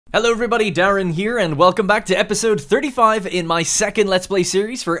Hello everybody, Darren here, and welcome back to episode 35 in my second Let's Play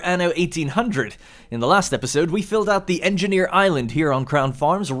series for Anno 1800. In the last episode, we filled out the Engineer Island here on Crown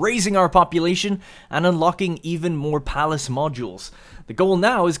Farms, raising our population and unlocking even more palace modules. The goal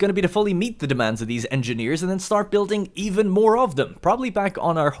now is going to be to fully meet the demands of these engineers and then start building even more of them, probably back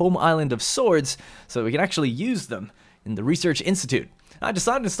on our home island of Swords, so we can actually use them in the Research Institute. I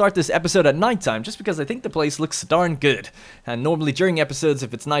decided to start this episode at nighttime just because I think the place looks darn good. And normally during episodes,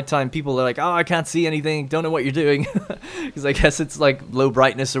 if it's nighttime, people are like, oh, I can't see anything, don't know what you're doing. Because I guess it's like low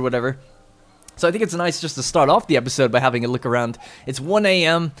brightness or whatever. So I think it's nice just to start off the episode by having a look around. It's 1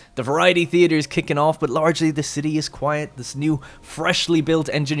 a.m., the Variety Theater is kicking off, but largely the city is quiet. This new, freshly built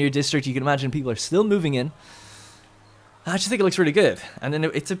engineer district, you can imagine people are still moving in. I just think it looks really good, and then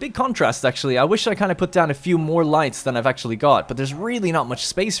it's a big contrast actually. I wish I kind of put down a few more lights than I've actually got, but there's really not much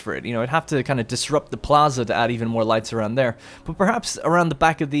space for it. You know, I'd have to kind of disrupt the plaza to add even more lights around there. But perhaps around the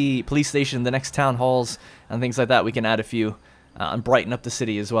back of the police station, the next town halls, and things like that, we can add a few and brighten up the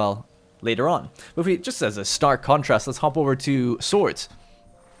city as well later on. But if we, just as a stark contrast, let's hop over to Swords.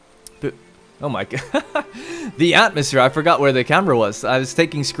 But, oh my god. The atmosphere, I forgot where the camera was. I was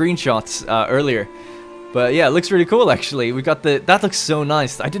taking screenshots earlier. But yeah, it looks really cool actually. We got that looks so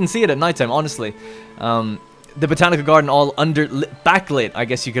nice. I didn't see it at nighttime, honestly. The botanical garden all backlit, I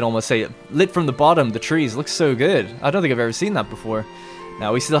guess you could almost say. Lit from the bottom, the trees. Looks so good. I don't think I've ever seen that before.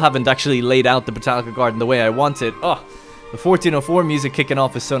 Now, we still haven't actually laid out the botanical garden the way I want it. Oh, the 1404 music kicking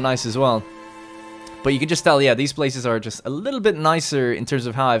off is so nice as well. But you can just tell, yeah, these places are just a little bit nicer in terms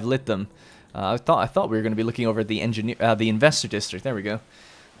of how I've lit them. I thought we were going to be looking over at the investor district. There we go.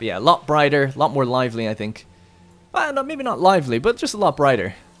 But yeah, a lot brighter, a lot more lively, I think. Well, no, maybe not lively, but just a lot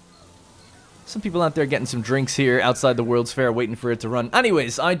brighter. Some people out there getting some drinks here outside the World's Fair waiting for it to run.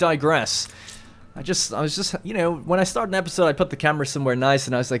 Anyways, I digress. I was just, you know, when I start an episode, I put the camera somewhere nice,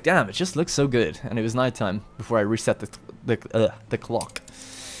 and I was like, damn, it just looks so good. And it was nighttime before I reset the clock.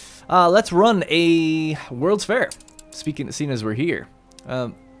 Let's run a World's Fair, seeing as we're here.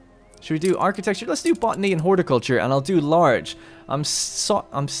 Should we do architecture? Let's do botany and horticulture, and I'll do large. God,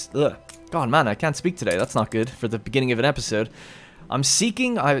 man, I can't speak today. That's not good for the beginning of an episode. I'm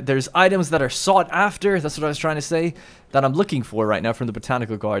seeking, there's items that are sought after, that's what I was trying to say, that I'm looking for right now from the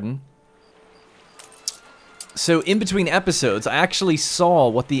botanical garden. So in between episodes, I actually saw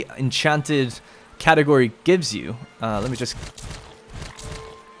what the enchanted category gives you. Let me just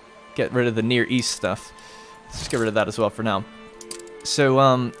get rid of the Near East stuff. Let's just get rid of that as well for now.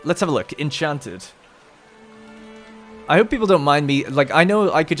 So, let's have a look. Enchanted. I hope people don't mind me. Like, I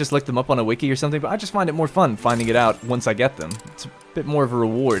know I could just look them up on a wiki or something, but I just find it more fun finding it out once I get them. It's a bit more of a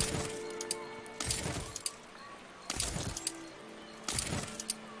reward.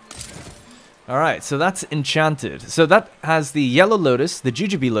 Alright, so that's enchanted. So that has the yellow lotus, the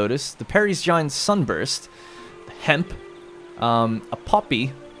jujube lotus, the Perry's giant sunburst, the hemp, a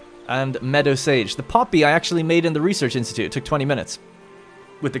poppy, and meadow sage. The poppy I actually made in the Research Institute. It took 20 minutes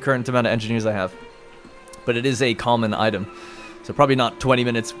with the current amount of engineers I have. But it is a common item. So probably not 20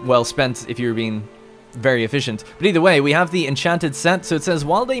 minutes well spent if you're being very efficient. But either way, we have the enchanted scent. So it says,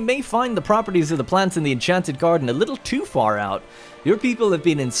 while they may find the properties of the plants in the enchanted garden a little too far out, your people have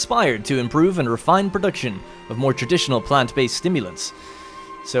been inspired to improve and refine production of more traditional plant-based stimulants.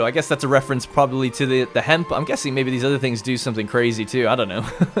 So I guess that's a reference probably to the hemp. I'm guessing maybe these other things do something crazy too. I don't know.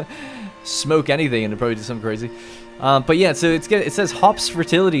 Smoke anything and it'll probably do something crazy. But yeah, so it says hops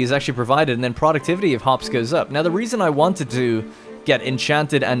fertility is actually provided, and then productivity of hops goes up. Now the reason I wanted to get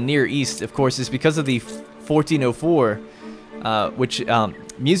enchanted and Near East, of course, is because of the 1404, which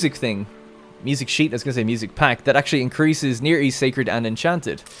music sheet. I was gonna say music pack that actually increases Near East, Sacred, and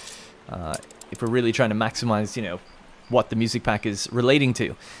Enchanted. If we're really trying to maximize, you know, what the music pack is relating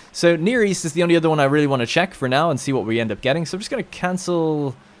to. So Near East is the only other one I really want to check for now and see what we end up getting. So I'm just going to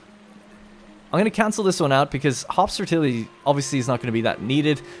cancel... I'm going to cancel this one out because hops fertility obviously is not going to be that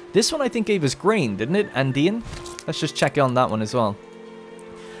needed. This one I think gave us grain, didn't it? Andean? Let's just check on that one as well.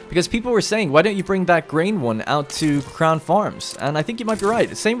 Because people were saying, why don't you bring that grain one out to Crown Farms? And I think you might be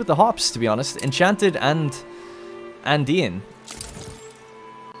right. Same with the hops, to be honest. Enchanted and Andean.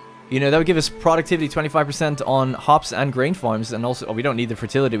 You know, that would give us productivity 25% on hops and grain farms, and also, oh, we don't need the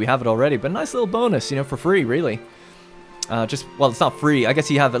fertility, we have it already, but a nice little bonus, you know, for free, really. Well, it's not free. I guess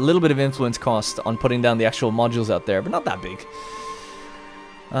you have a little bit of influence cost on putting down the actual modules out there, but not that big.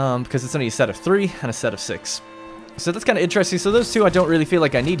 Because it's only a set of 3 and a set of 6. So that's kind of interesting. So those two I don't really feel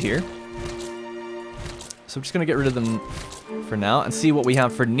like I need here. So I'm just going to get rid of them for now and see what we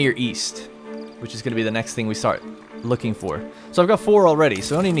have for Near East, which is going to be the next thing we start looking for. So I've got 4 already,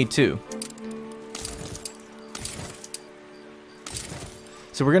 so I only need 2.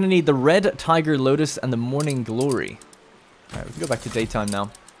 So we're going to need the red tiger lotus and the morning glory. Alright, we can go back to daytime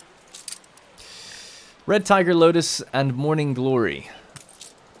now. Red tiger lotus and morning glory.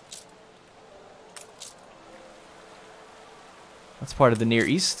 That's part of the Near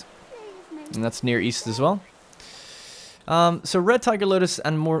East. And that's Near East as well. So red tiger lotus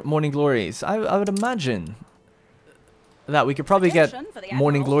and morning glories. I would imagine that we could probably get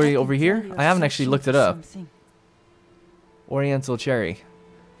morning glory over here. I haven't actually looked it up. Oriental cherry.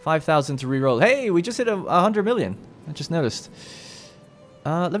 5,000 to reroll. Hey, we just hit 100 million. I just noticed.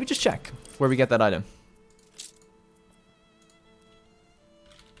 Let me just check where we get that item.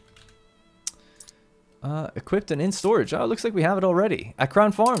 Equipped and in storage. Oh, it looks like we have it already. At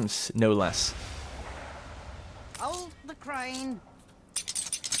Crown Farms, no less. Hold the crane.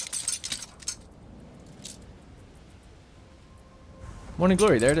 Morning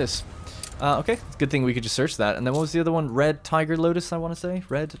Glory, there it is. Okay, good thing we could just search that. And then what was the other one? Red Tiger Lotus, I want to say.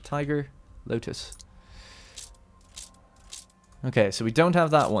 Red Tiger Lotus. Okay, so we don't have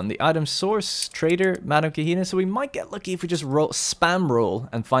that one. The item source, trader, Madame Kahina. So we might get lucky if we just spam roll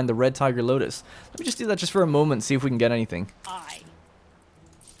and find the Red Tiger Lotus. Let me just do that just for a moment, see if we can get anything.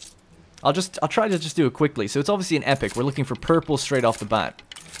 I'll try to just do it quickly. So it's obviously an epic. We're looking for purple straight off the bat.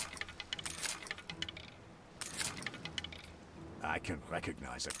 I can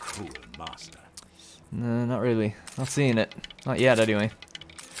recognize a cruel master. No, not really. Not seeing it. Not yet, anyway.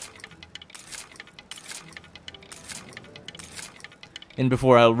 In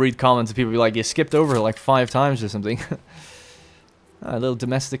before I'll read comments and people be like, you skipped over like 5 times or something. A little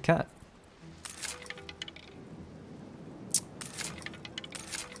domestic cat.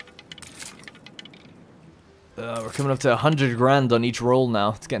 We're coming up to 100 grand on each roll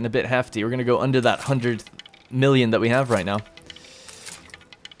now. It's getting a bit hefty. We're going to go under that 100 million that we have right now.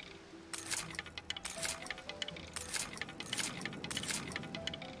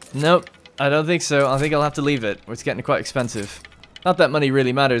 Nope, I don't think so. I think I'll have to leave it. It's getting quite expensive. Not that money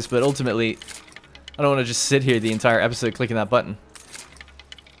really matters, but ultimately, I don't want to just sit here the entire episode clicking that button.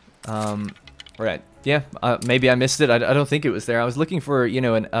 Right. Yeah, maybe I missed it. I don't think it was there. I was looking for, you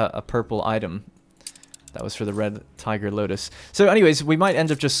know, a purple item. That was for the Red Tiger Lotus. So anyways, we might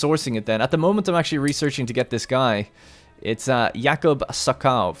end up just sourcing it then. At the moment, I'm actually researching to get this guy. It's Jakub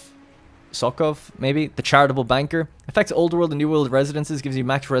Sokov, maybe? The Charitable Banker. Affects Old World and New World residences. Gives you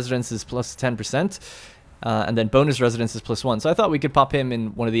max residences plus 10%. And then bonus residences plus 1. So I thought we could pop him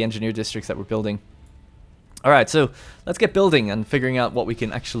in one of the engineer districts that we're building. Alright, so let's get building and figuring out what we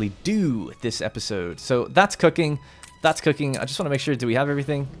can actually do this episode. So that's cooking. That's cooking. I just want to make sure, do we have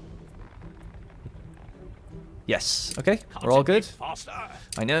everything? Yes. Okay, we're all good.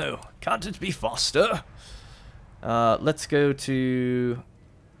 I know. Can't it be faster? Let's go to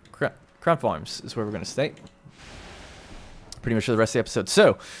Crown Farms is where we're going to stay. Pretty much for the rest of the episode.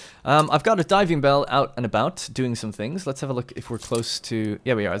 So, I've got a diving bell out and about doing some things. Let's have a look if we're close to...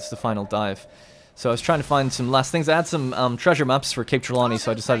 Yeah, we are. It's the final dive. So I was trying to find some last things. I had some treasure maps for Cape Trelawney,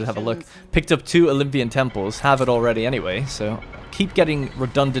 so I decided to have a look. Picked up 2 Olympian temples. Have it already anyway, so keep getting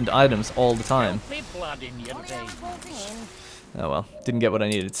redundant items all the time. Oh well, didn't get what I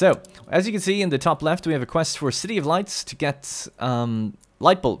needed. So, as you can see in the top left, we have a quest for City of Lights to get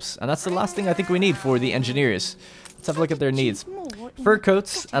light bulbs. And that's the last thing I think we need for the engineers. Let's have a look at their needs. Fur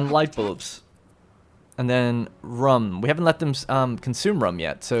coats and light bulbs. And then rum. We haven't let them consume rum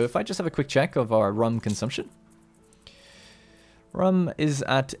yet. So if I just have a quick check of our rum consumption. Rum is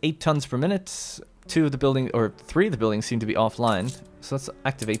at 8 tons per minute. 2 of the building, or 3 of the buildings seem to be offline. So let's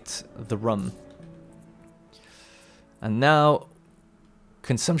activate the rum. And now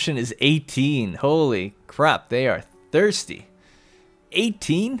consumption is 18. Holy crap, they are thirsty.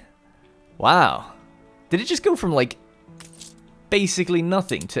 18? Wow. Did it just go from like basically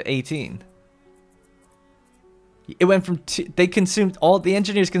nothing to 18? It went from they consumed the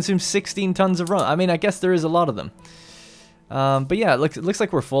engineers consumed 16 tons of rum. I mean, I guess there is a lot of them. But yeah, it looks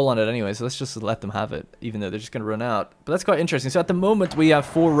like we're full on it anyway, so let's just let them have it, even though they're just going to run out. But that's quite interesting. So at the moment, we have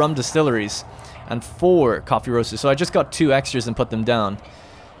 4 rum distilleries and 4 coffee roasters. So I just got 2 extras and put them down.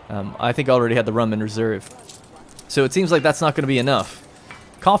 I think I already had the rum in reserve. So it seems like that's not going to be enough.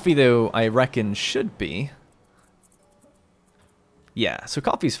 Coffee, though, I reckon should be. Yeah, so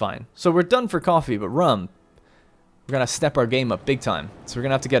coffee's fine. So we're done for coffee, but rum, we're going to step our game up big time. So we're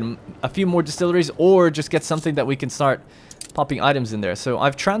going to have to get a few more distilleries or just get something that we can start popping items in there. So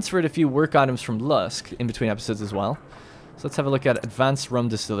I've transferred a few work items from Lusk in between episodes as well. So let's have a look at Advanced Rum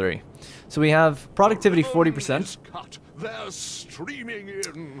Distillery. So we have productivity 40%. They're streaming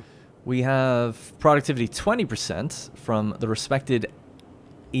in. We have productivity 20% from the respected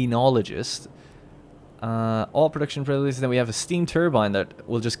enologist. All production facilities. Then we have a steam turbine that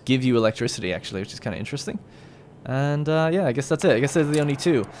will just give you electricity, actually, which is kind of interesting. And yeah, I guess that's it. I guess those are the only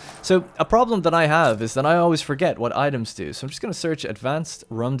two. So a problem that I have is that I always forget what items do. So I'm just going to search Advanced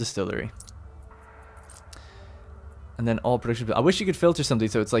Rum Distillery. And then all production. I wish you could filter something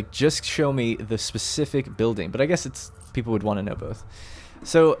so it's like just show me the specific building. But I guess it's people would want to know both.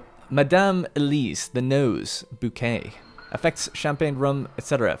 So Madame Elise, the nose, bouquet. Affects champagne, rum,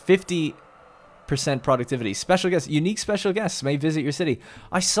 etc. 50% productivity. Special guests, unique special guests may visit your city.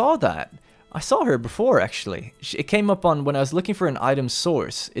 I saw that. I saw her before, actually. It came up on when I was looking for an item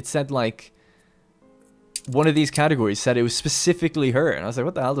source. It said, like, one of these categories said it was specifically her. And I was like,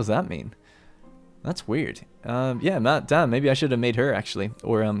 what the hell does that mean? That's weird. Yeah, Matt, damn, maybe I should have made her, actually.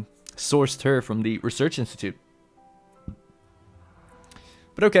 Or sourced her from the Research Institute.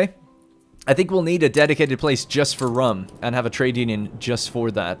 But okay. I think we'll need a dedicated place just for rum. And have a trade union just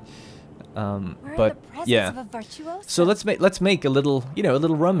for that. But, yeah. So let's make a little, you know, a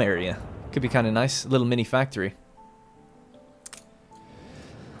little rum area. Could be kind of nice, a little mini factory.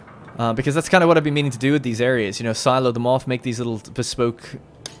 Because that's kind of what I've been meaning to do with these areas. You know, silo them off, make these little bespoke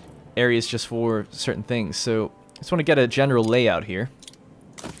areas just for certain things. So I just want to get a general layout here.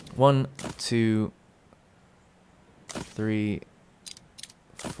 1, 2, 3,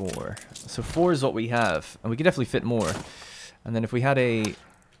 4. So 4 is what we have, and we could definitely fit more. And then if we had a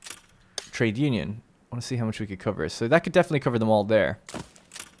trade union, I want to see how much we could cover. So that could definitely cover them all there.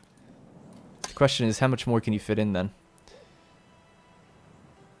 Question is, how much more can you fit in then?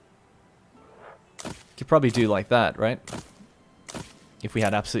 Could probably do like that, right? If we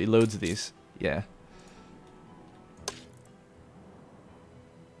had absolutely loads of these. Yeah.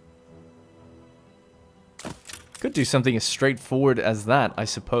 Could do something as straightforward as that, I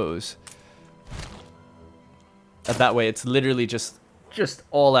suppose. And that way it's literally just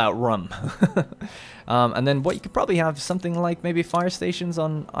all out rum. And then what you could probably have something like maybe fire stations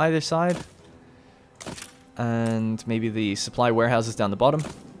on either side. And maybe the supply warehouses down the bottom.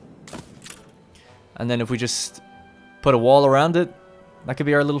 And then if we just put a wall around it, that could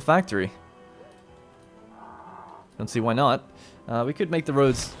be our little factory. Don't see why not. We could make the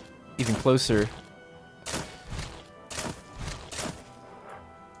roads even closer.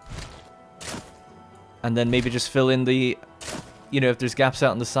 And then maybe just fill in the, you know, if there's gaps out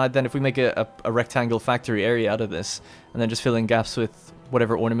on the side, then if we make a rectangle factory area out of this, and then just fill in gaps with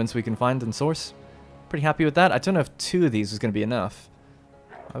whatever ornaments we can find and source. Pretty happy with that. I don't know if 2 of these is going to be enough.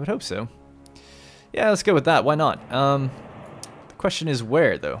 I would hope so. Yeah, let's go with that. Why not? The question is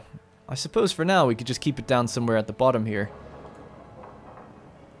where, though? I suppose for now we could just keep it down somewhere at the bottom here.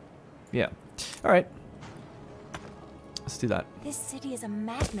 Yeah. Alright. Let's do that. This city is a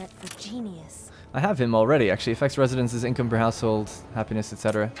magnet for genius. I have him already, actually. Affects residents' income per household, happiness,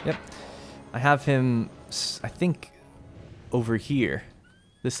 etc. Yep. I have him, I think, over here.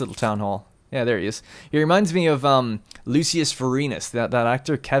 This little town hall. Yeah, there he is. He reminds me of Lucius Vorenus, that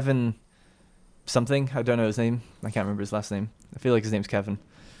actor, Kevin something. I don't know his name. I can't remember his last name. I feel like his name's Kevin.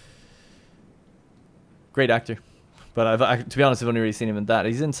 Great actor. But to be honest, I've only really seen him in that.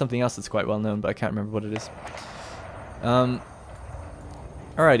 He's in something else that's quite well known, but I can't remember what it is.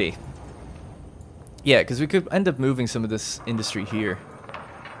 Alrighty. Yeah, because we could end up moving some of this industry here.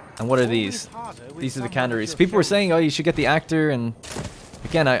 And what are these? These are the canneries. People were saying, oh, you should get the actor, and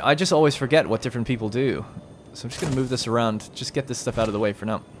again, I just always forget what different people do. So I'm just going to move this around. Just get this stuff out of the way for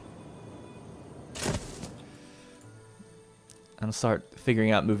now. And I'll start figuring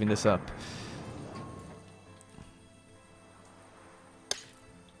out moving this up.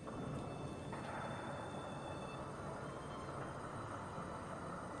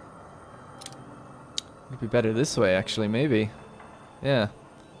 It'd be better this way, actually, maybe. Yeah.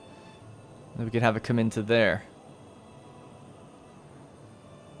 Then we could have it come into there.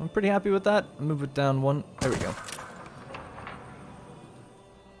 I'm pretty happy with that. I'll move it down 1. There we go.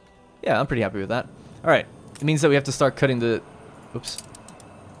 Yeah, I'm pretty happy with that. Alright. It means that we have to start cutting the... Oops.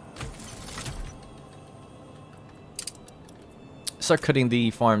 Start cutting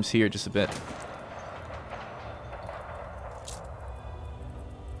the farms here just a bit.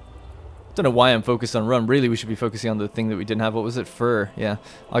 Don't know why I'm focused on rum. Really, we should be focusing on the thing that we didn't have. What was it? Fur. Yeah.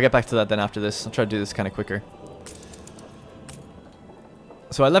 I'll get back to that then after this. I'll try to do this kind of quicker.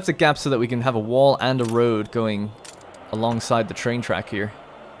 So I left a gap so that we can have a wall and a road going alongside the train track here.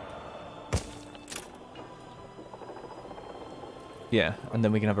 Yeah, and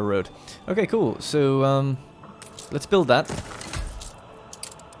then we can have a road. Okay, cool. So, let's build that.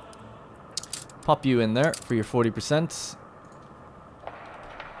 Pop you in there for your 40%.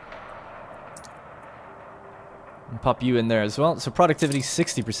 Pop you in there as well. So productivity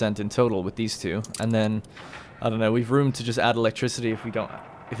 60% in total with these two. And then, I don't know, we've room to just add electricity if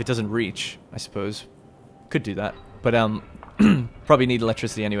it doesn't reach, I suppose. Could do that. But probably need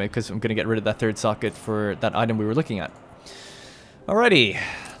electricity anyway, because I'm going to get rid of that third socket for that item we were looking at. Alrighty,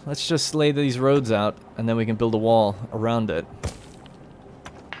 let's just lay these roads out, and then we can build a wall around it.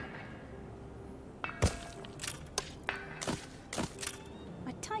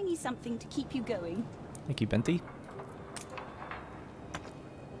 A tiny something to keep you going. Thank you, Benty.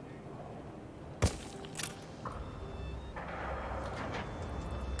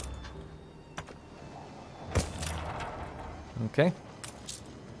 Okay.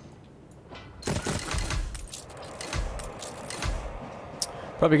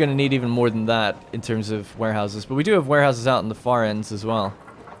 Probably going to need even more than that in terms of warehouses, but we do have warehouses out in the far ends as well.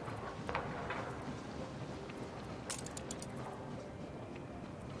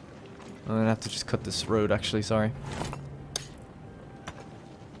 I'm going to have to just cut this road, actually, sorry.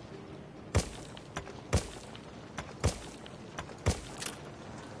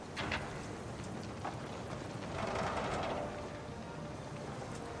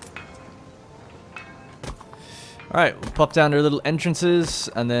 Alright, we'll pop down our little entrances,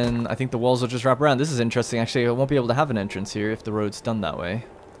 and then I think the walls will just wrap around. This is interesting, actually. I won't be able to have an entrance here if the road's done that way.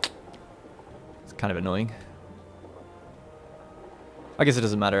 It's kind of annoying. I guess it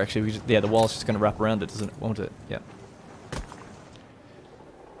doesn't matter, actually. Yeah, the wall's just going to wrap around it, won't it? Yeah.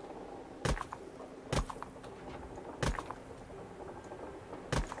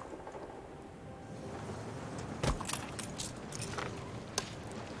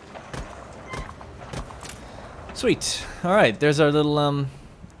 Sweet. Alright, there's our little,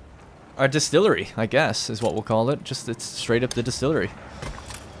 our distillery, I guess, is what we'll call it. Just, it's straight up the distillery.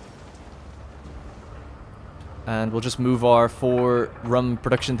 And we'll just move our 4 rum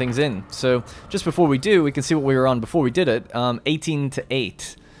production things in. So, just before we do, we can see what we were on before we did it. 18 to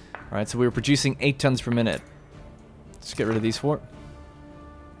 8. Alright, so we were producing 8 tons per minute. Let's get rid of these 4.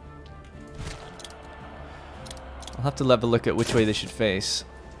 I'll have to have a look at which way they should face.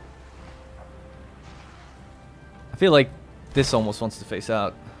 I feel like this almost wants to face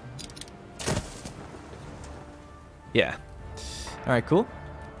out. Yeah. Alright, cool.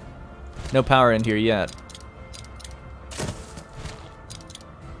 No power in here yet.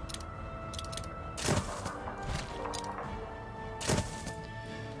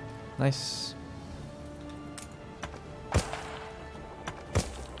 Nice.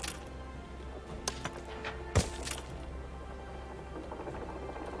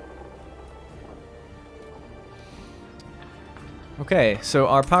 Okay, so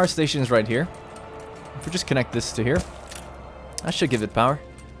our power station is right here. If we just connect this to here, that should give it power.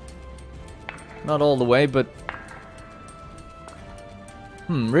 Not all the way, but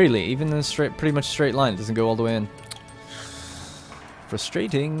really, even in a pretty much straight line, it doesn't go all the way in.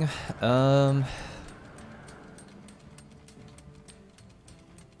 Frustrating.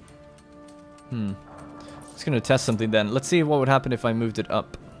 Just gonna test something then. Let's see what would happen if I moved it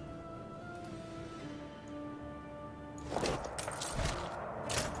up.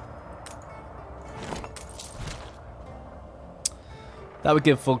 That would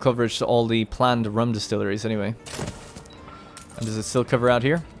give full coverage to all the planned rum distilleries anyway. And does it still cover out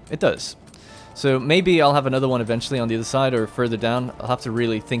here? It does. So maybe I'll have another one eventually on the other side or further down. I'll have to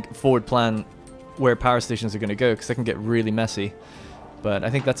really think forward plan where power stations are going to go because they can get really messy. But I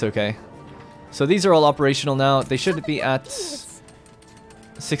think that's okay. So these are all operational now. They should be at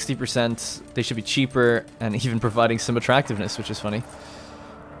 60%. They should be cheaper and even providing some attractiveness, which is funny.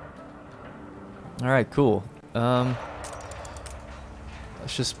 Alright, cool.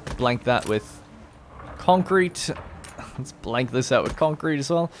 Let's just blank that with concrete. Let's blank this out with concrete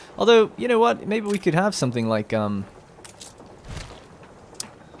as well. Although, you know what? Maybe we could have something like, no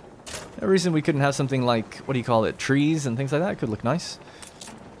reason we couldn't have something like, what do you call it? Trees and things like that. It could look nice.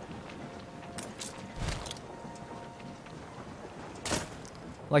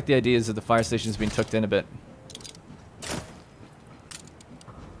 I like the ideas of the fire stations being tucked in a bit.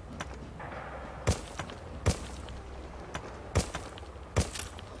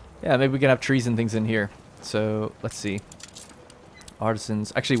 Yeah, maybe we can have trees and things in here. So, let's see.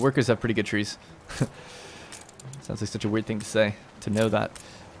 Artisans. Actually, workers have pretty good trees. Sounds like such a weird thing to say, to know that.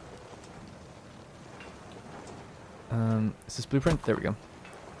 Is this blueprint? There we go.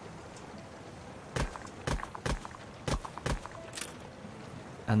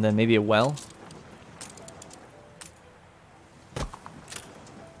 And then maybe a well.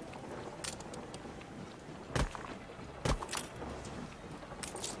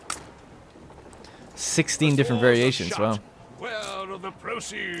 $16 different variations. Wow. Where are the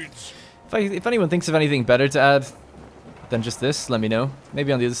proceeds? If anyone thinks of anything better to add, than just this, let me know.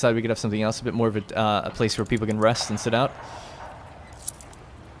 Maybe on the other side we could have something else, a bit more of a place where people can rest and sit out.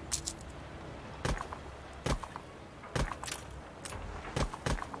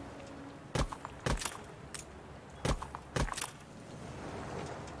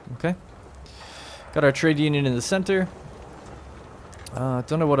 Okay. Got our trade union in the center.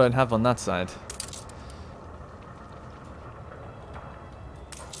 Don't know what I'd have on that side.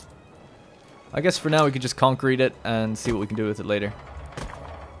 I guess for now we could just concrete it and see what we can do with it later.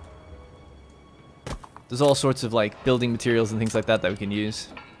 There's all sorts of like building materials and things like that that we can use.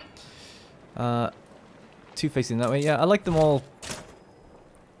 Two facing that way. Yeah, I like them all.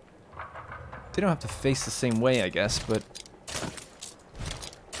 They don't have to face the same way, I guess, but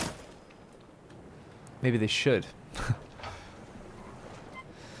maybe they should.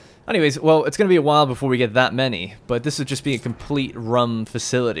 Anyways, well, it's going to be a while before we get that many, but this would just be a complete RUM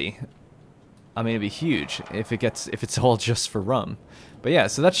facility. I mean, it'd be huge if it's all just for RUM. But yeah,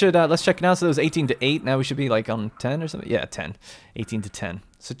 so that should, let's check it out. So that was 18 to 8. Now we should be like on 10 or something. Yeah, 10. 18 to 10.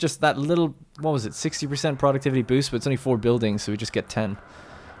 So just that little, what was it, 60% productivity boost, but it's only 4 buildings, so we just get 10.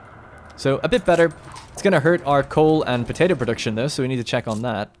 So a bit better. It's going to hurt our coal and potato production though, so we need to check on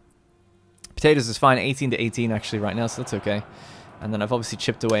that. Potatoes is fine, 18 to 18 actually right now, so that's okay. And then I've obviously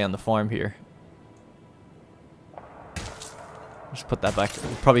chipped away on the farm here. Just put that back.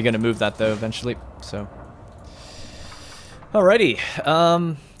 We're probably going to move that though eventually. So, alrighty.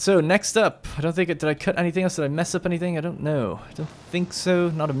 So next up, I don't think did I cut anything else? Did I mess up anything? I don't know. I don't think so.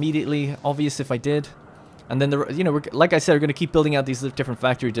 Not immediately obvious if I did. And then we're, like I said, we're going to keep building out these different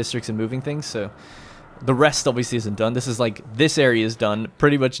factory districts and moving things. So the rest obviously isn't done. This is like this area is done.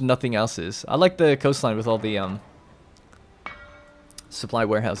 Pretty much nothing else is. I like the coastline with all the supply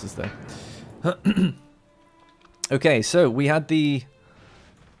warehouses though. Okay, so we had the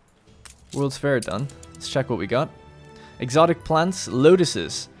World's Fair done. Let's check what we got. Exotic plants,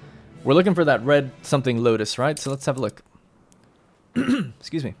 lotuses. We're looking for that red something lotus, right? So let's have a look.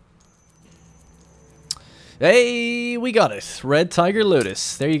 Excuse me. Hey, we got it. Red tiger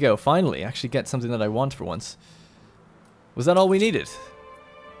lotus. There you go. Finally, actually get something that I want for once. Was that all we needed?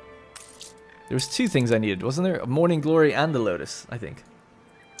 There was 2 things I needed, wasn't there? Morning Glory and the lotus, I think.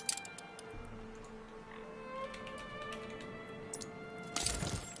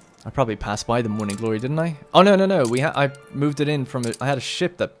 I probably passed by the Morning Glory, didn't I? Oh, no, no, no. I moved it in from I had a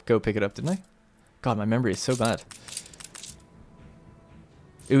ship that go pick it up, didn't I? God, my memory is so bad.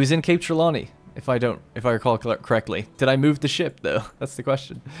 It was in Cape Trelawney, if I recall correctly. Did I move the ship, though? That's the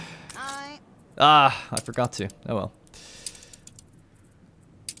question. I forgot to. Oh, well.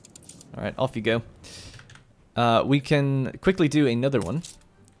 Alright, off you go. We can quickly do another one.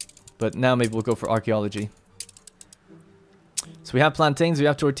 But now maybe we'll go for archaeology. So we have plantains, we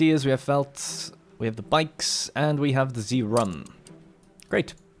have tortillas, we have felt, we have the bikes, and we have the RUM.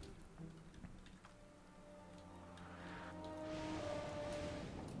 Great.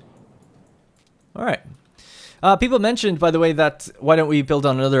 Alright. People mentioned, by the way, that why don't we build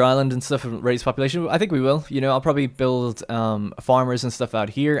on another island and stuff and raise population? I think we will. You know, I'll probably build farmers and stuff out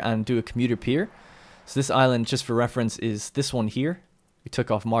here and do a commuter pier. So this island, just for reference, is this one here. We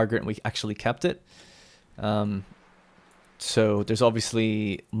took off Margaret and we actually kept it. So there's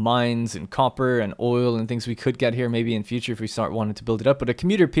obviously mines and copper and oil and things we could get here maybe in future if we start wanting to build it up. But a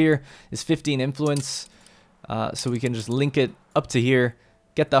commuter pier is 15 influence. So we can just link it up to here.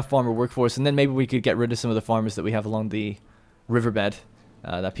 Get that farmer workforce, and then maybe we could get rid of some of the farmers that we have along the riverbed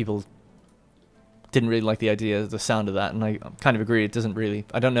that people didn't really like the idea, the sound of that, and I kind of agree. It doesn't really.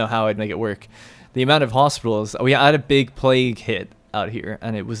 I don't know how I'd make it work. The amount of hospitals. We had a big plague hit out here,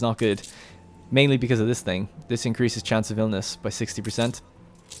 and it was not good, mainly because of this thing. This increases chance of illness by 60%.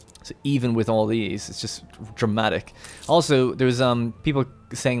 So even with all these, it's just dramatic. Also, there's people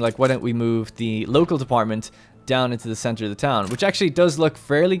saying like, why don't we move the local department down into the center of the town, which actually does look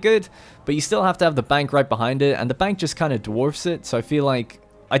fairly good, but you still have to have the bank right behind it, and the bank just kind of dwarfs it. So I feel like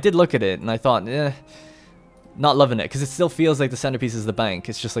I did look at it and I thought, not loving it, because it still feels like the centerpiece is the bank.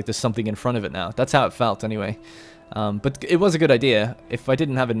 It's just like there's something in front of it now. That's how it felt anyway. But it was a good idea. If I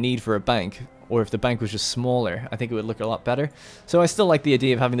didn't have a need for a bank, or if the bank was just smaller, I think it would look a lot better. So I still like the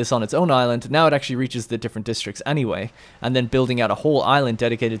idea of having this on its own island. Now it actually reaches the different districts anyway, and then building out a whole island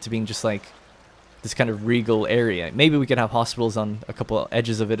dedicated to being just like this kind of regal area. Maybe we could have hospitals on a couple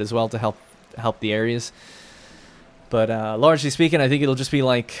edges of it as well to help the areas. But largely speaking, I think it'll just be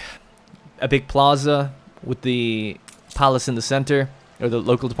like a big plaza with the palace in the center, or the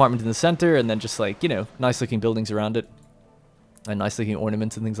local department in the center, and then just like, you know, nice looking buildings around it, and nice looking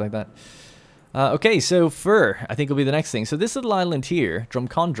ornaments and things like that. Okay, so fur, I think will be the next thing. So this little island here,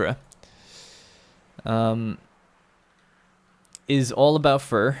 Drumcondra, is all about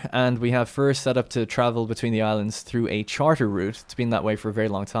fur, and we have fur set up to travel between the islands through a charter route. It's been that way for a very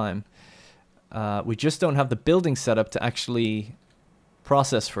long time. We just don't have the building set up to actually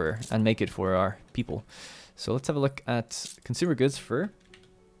process fur and make it for our people. So let's have a look at consumer goods fur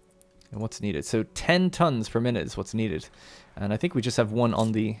and what's needed. So 10 tons per minute is what's needed. And I think we just have one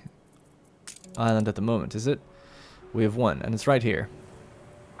on the island at the moment, is it? We have one, and it's right here.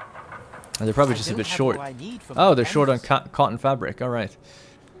 And they're probably just a bit short. Oh, they're short on cotton fabric. All right.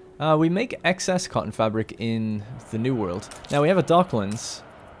 We make excess cotton fabric in the New World. Now we have a Docklands.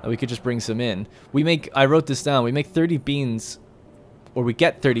 We could just bring some in. We make, I wrote this down, we make 30 beans, or we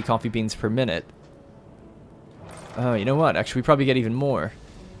get 30 coffee beans per minute. Oh, you know what? Actually, we probably get even more.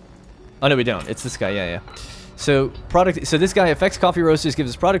 Oh, no, we don't. It's this guy. Yeah, yeah. So, so this guy affects coffee roasters,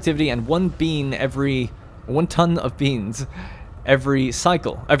 gives us productivity, and 1 ton of beans every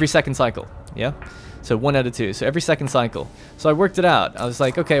cycle, every second cycle. Yeah? So 1 out of 2. So every second cycle. So I worked it out. I was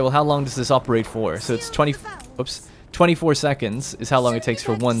like, okay, well, how long does this operate for? So it's 24 seconds is how long it takes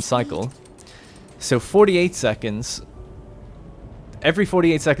for 1 cycle. So 48 seconds. Every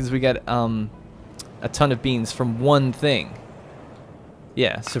 48 seconds we get a ton of beans from 1 thing.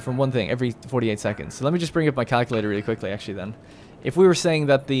 Yeah, so from 1 thing every 48 seconds. So let me just bring up my calculator really quickly actually then. If we were saying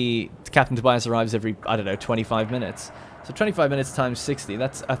that the Captain Tobias arrives every, I don't know, 25 minutes. So 25 minutes times 60,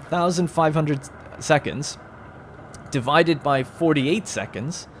 that's 1,500 seconds divided by 48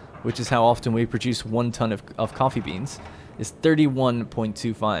 seconds, which is how often we produce 1 ton of coffee beans, is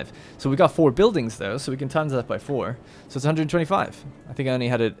 31.25. So we got 4 buildings though, so we can times that by 4. So it's 125. I think I only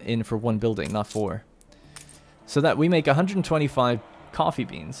had it in for 1 building, not 4. So that we make 125 coffee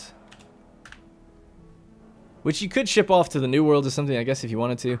beans, which you could ship off to the New World or something, I guess, if you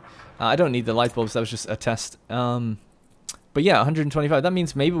wanted to. I don't need the light bulbs, that was just a test. But yeah, 125. That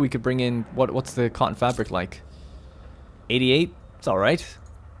means maybe we could bring in, what's the cotton fabric like? 88? It's alright.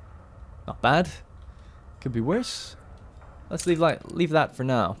 Not bad. Could be worse. Let's leave that for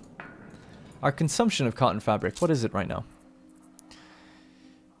now. Our consumption of cotton fabric, what is it right now?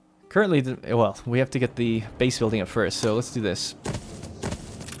 Currently, well, we have to get the base building up first, so let's do this.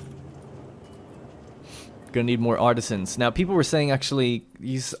 Gonna need more artisans. Now, people were saying actually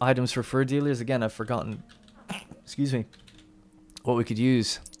use items for fur dealers. Again, I've forgotten. Excuse me. What we could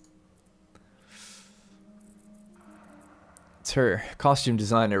use. It's her. Costume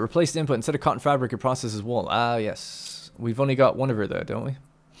designer. Replace the input. Instead of cotton fabric, it processes wool. Ah, yes. We've only got one of her, though, don't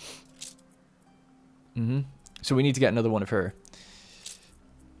we? So we need to get another one of her.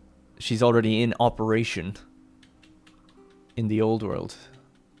 She's already in operation in the old world.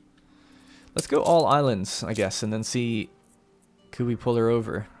 Let's go all islands, I guess, and then see, could we pull her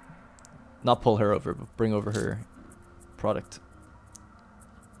over? Not pull her over, but bring over her product.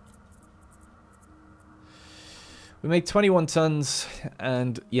 We make 21 tons,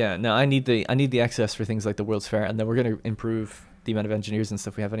 and yeah, no, I need the excess for things like the World's Fair, and then we're gonna improve the amount of engineers and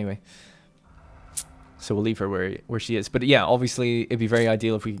stuff we have anyway. So we'll leave her where she is. But yeah, obviously it'd be very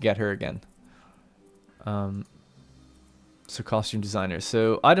ideal if we could get her again. So costume designer.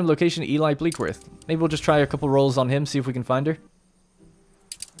 So item location Eli Bleakworth. Maybe we'll just try a couple rolls on him, see if we can find her.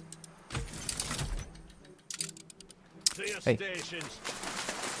 Hey.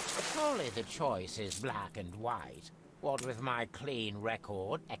 Surely the choice is black and white. What with my clean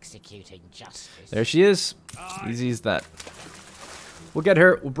record executing justice. There she is. Easy as that. We'll get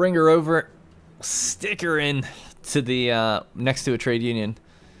her. We'll bring her over. Stick her in to the next to a trade union.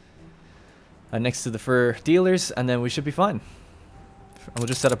 Next to the fur dealers, and then we should be fine. And we'll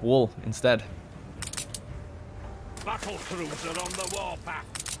just set up wool instead. Battle cruiser on the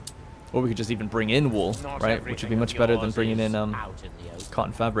warpath. Or we could just even bring in wool, right? Which would be much better than bringing in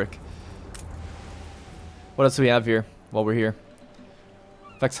cotton fabric. What else do we have here while we're here?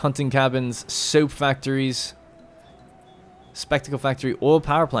 Affects hunting cabins, soap factories, spectacle factory, oil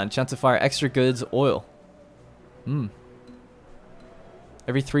power plant, chance to fire extra goods, oil.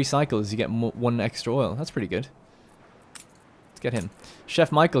 Every 3 cycles you get 1 extra oil. That's pretty good. Let's get him.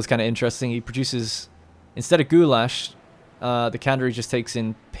 Chef Michael's kind of interesting. He produces, instead of goulash, the cannery just takes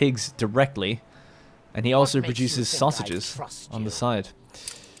in pigs directly. And he also produces sausages on the side.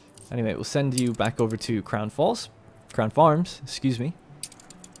 Anyway, we'll send you back over to Crown Farms, excuse me.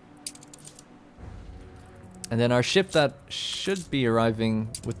 And then our ship that should be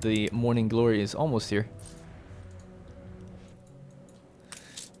arriving with the Morning Glory is almost here.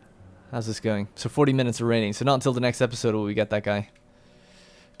 How's this going? So 40 minutes of raining. So not until the next episode will we get that guy.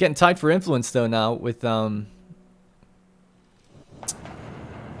 Getting tight for influence though now with all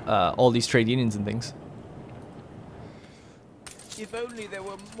these trade unions and things. If only there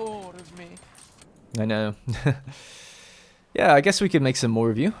were more of me. I know. Yeah, I guess we could make some more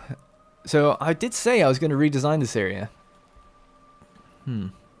of you. So I did say I was going to redesign this area.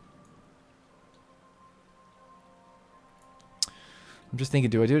 I'm just thinking,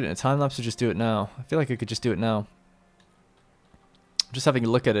 do I do it in a time lapse or just do it now? I feel like I could just do it now. I'm just having a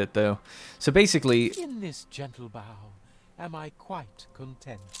look at it though. So basically, In this gentle bow, am I quite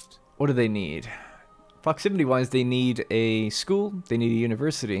content? what do they need? Proximity wise, they need a school, they need a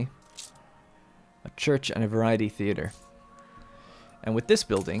university, a church, and a variety theater. And with this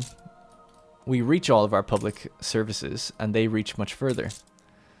building, we reach all of our public services, and they reach much further.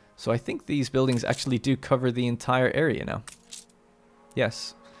 So I think these buildings actually do cover the entire area now.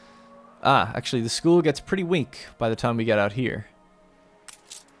 Yes. Ah, actually the school gets pretty weak by the time we get out here.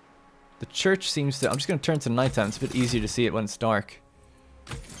 The church seems to... I'm just going to turn to nighttime. It's a bit easier to see it when it's dark.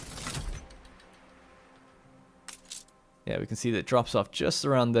 Yeah, we can see that it drops off just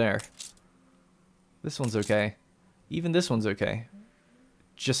around there. This one's okay. Even this one's okay.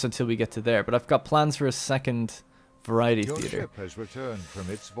 Just until we get to there. But I've got plans for a second variety Your theater. ship has returned from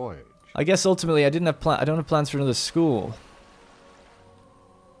its voyage. I guess ultimately I don't have plans for another school.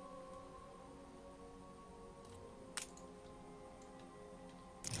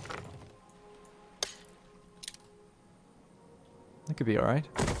 That could be alright.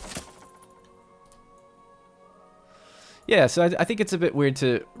 Yeah, so I think it's a bit weird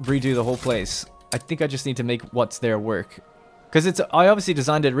to redo the whole place. I think I just need to make what's there work. Because I obviously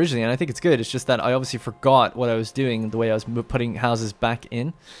designed it originally, and I think it's good. It's just that I obviously forgot what I was doing, the way I was putting houses back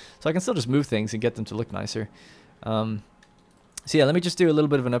in. So I can still just move things and get them to look nicer. So yeah, let me just do a little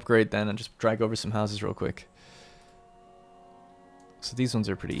bit of an upgrade then and just drag over some houses real quick. So these ones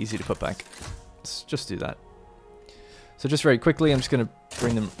are pretty easy to put back. Let's just do that. So just very quickly, I'm just going to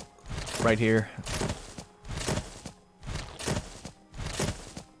bring them right here.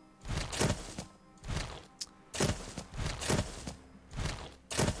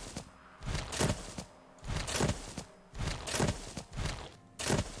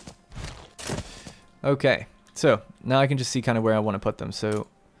 Okay, so now I can just see kind of where I want to put them. So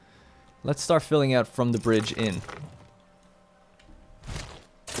let's start filling out from the bridge in.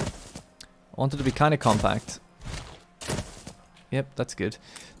 I want it to be kind of compact. Yep, that's good.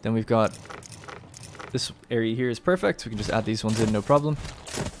 Then we've got this area here is perfect. We can just add these ones in, no problem.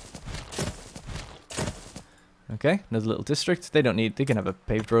 Okay, another little district. They can have a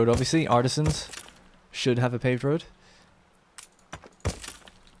paved road, obviously. Artisans should have a paved road.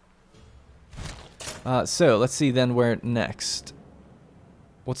 So let's see then where next.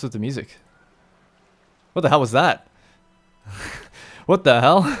 What's with the music? What the hell was that? What the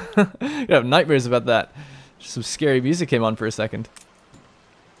hell? I have nightmares about that. Some scary music came on for a second.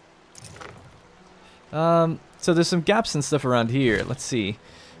 So there's some gaps and stuff around here. Let's see.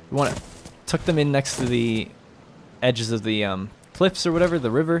 We want to tuck them in next to the edges of the cliffs or whatever,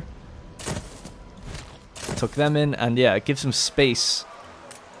 the river. Tuck them in, and yeah, give some space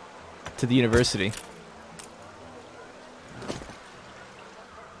to the university.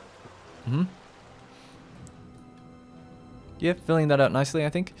 Yeah, filling that out nicely, I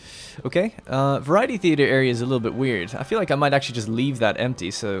think. Okay, variety theater area is a little bit weird. I feel like I might actually just leave that empty,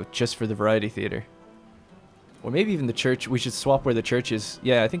 so just for the variety theater. Or maybe even the church. We should swap where the church is.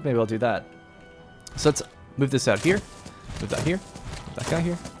 Yeah, I think maybe I'll do that. So let's move this out here. Move that here. Move that guy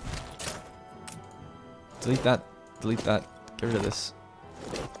here. Delete that. Delete that. Get rid of this.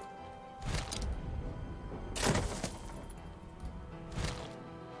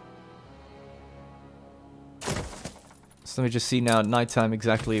 So let me just see now at nighttime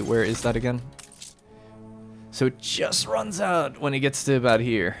exactly where is that again. So it just runs out when it gets to about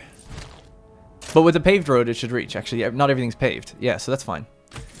here. But with the paved road it should reach. Actually, not everything's paved. Yeah, so that's fine.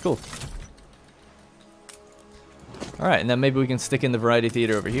 Cool. Alright, and then maybe we can stick in the variety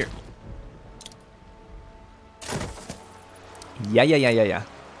theater over here. Yeah.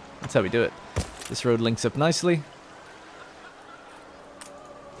 That's how we do it. This road links up nicely.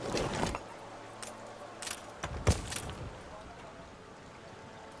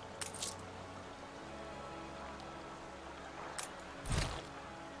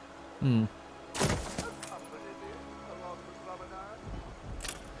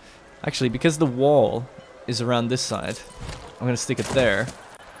 Actually, because the wall is around this side, I'm going to stick it there.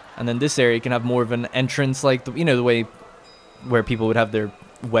 And then this area can have more of an entrance, like, the, you know, the way where people would have their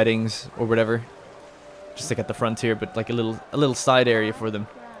weddings or whatever. Just like at the front here, but like a little side area for them.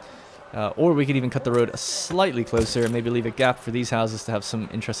 Or we could even cut the road slightly closer and maybe leave a gap for these houses to have some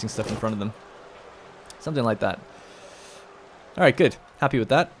interesting stuff in front of them. Something like that. Alright, good. Happy with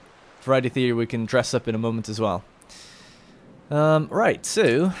that. Variety theater we can dress up in a moment as well. Right,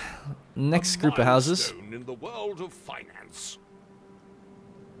 so next group of houses. Milestone in the world of finance.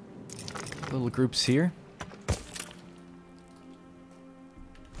 Little groups here.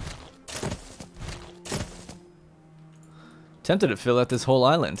 Tempted to fill out this whole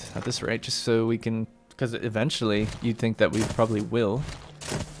island at this rate, just so we can, because eventually you'd think that we probably will.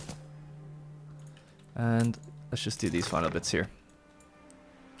 And let's just do these final bits here.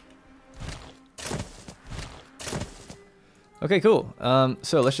 Okay, cool.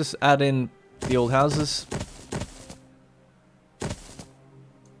 So let's just add in the old houses.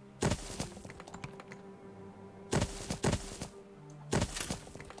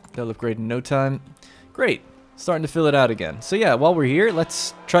 They'll upgrade in no time. Great. Starting to fill it out again. So yeah, while we're here,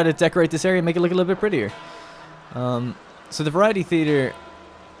 let's try to decorate this area and make it look a little bit prettier. So the Variety Theater...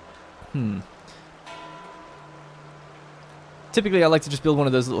 Typically I like to just build one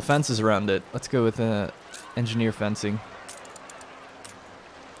of those little fences around it. Let's go with engineer fencing.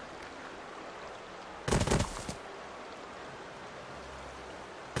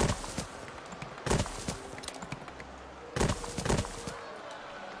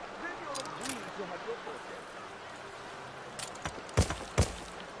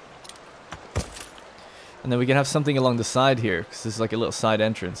 And then we can have something along the side here, because this is like a little side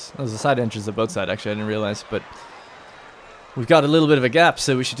entrance. There's a side entrance on both sides, actually, I didn't realize, but we've got a little bit of a gap,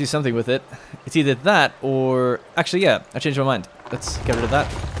 so we should do something with it. It's either that, or... Actually, yeah, I changed my mind. Let's get rid of that.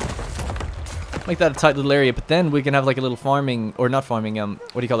 Make that a tight little area, but then we can have like a little farming, or not farming,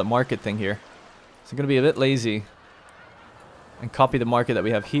 what do you call it, market thing here. So I'm going to be a bit lazy and copy the market that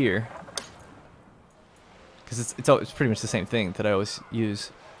we have here. Because it's pretty much the same thing that I always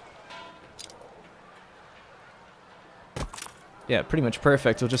use. Yeah, pretty much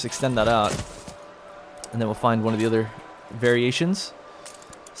perfect. We'll just extend that out. And then we'll find one of the other variations.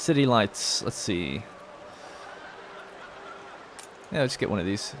 City lights. Let's see. Yeah, let's get one of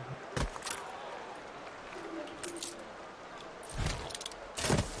these.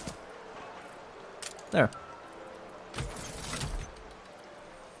 There.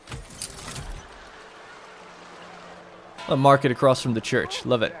 A market across from the church.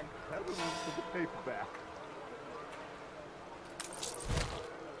 Love it.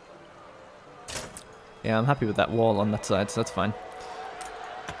 Yeah, I'm happy with that wall on that side, so that's fine.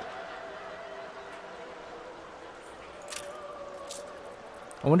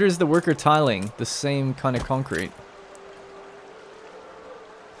 I wonder, is the worker tiling the same kind of concrete?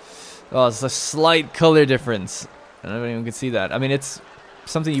 Oh, it's a slight color difference. I don't know if anyone can see that. I mean, it's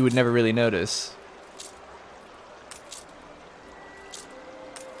something you would never really notice.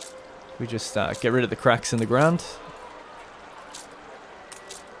 We just get rid of the cracks in the ground.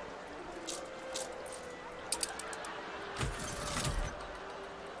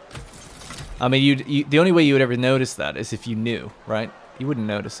 I mean, the only way you would ever notice that is if you knew, right? You wouldn't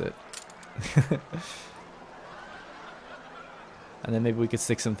notice it. And then maybe we could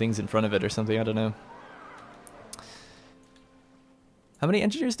stick some things in front of it or something, I don't know. How many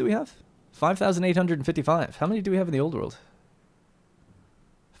engineers do we have? 5,855. How many do we have in the old world?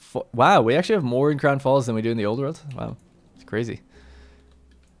 Wow, we actually have more in Crown Falls than we do in the old world? Wow, it's crazy.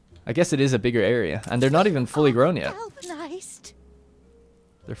 I guess it is a bigger area, and they're not even fully grown yet. Galvanized.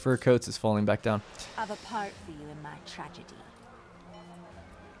 Their fur coats is falling back down. I've a part for you in my tragedy.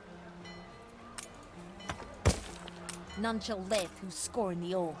 None shall live who scorn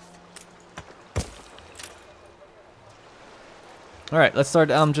the oath. Alright, let's start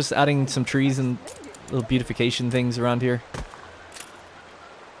just adding some trees and little beautification things around here.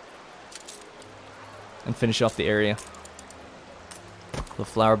 And finish off the area. Little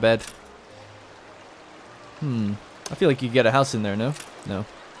flower bed. I feel like you could get a house in there, no? No.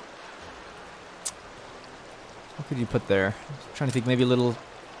 What could you put there? I'm trying to think, maybe a little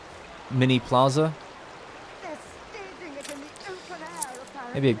mini plaza?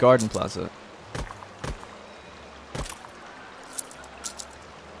 Maybe a garden plaza.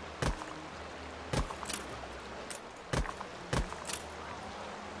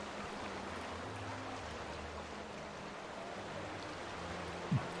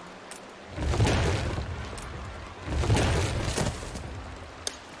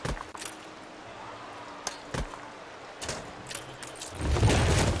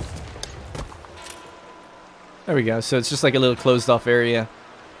 There we go. So it's just like a little closed off area.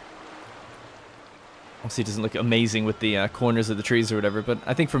 Obviously it doesn't look amazing with the corners of the trees or whatever, but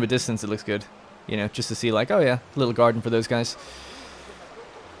I think from a distance it looks good. You know, just to see like, oh yeah, a little garden for those guys.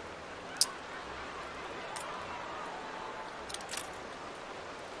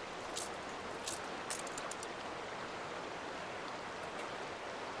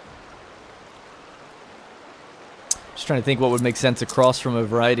 Just trying to think what would make sense across from a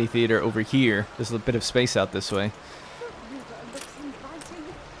variety theater over here. There's a bit of space out this way.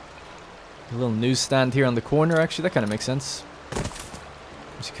 A little newsstand here on the corner, actually, that kind of makes sense.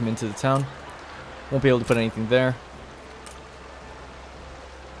 As you come into the town. Won't be able to put anything there.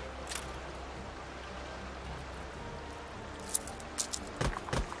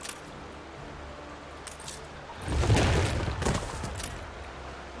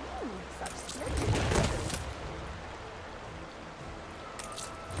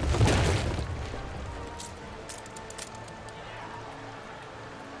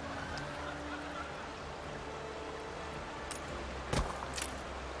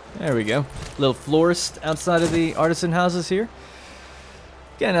 There we go. Little florist outside of the artisan houses here.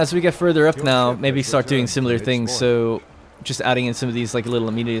 Again, as we get further up now, maybe start doing similar things. So, just adding in some of these like little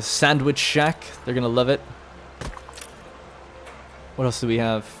amenities. Sandwich shack. They're gonna love it. What else do we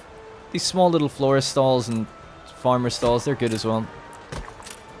have? These small little florist stalls and farmer stalls. They're good as well.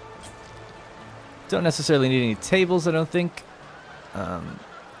 Don't necessarily need any tables, I don't think.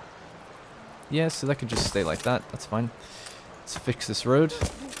 Yeah, so that could just stay like that. That's fine. Let's fix this road.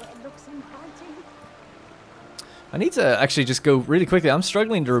 I need to actually just go really quickly. I'm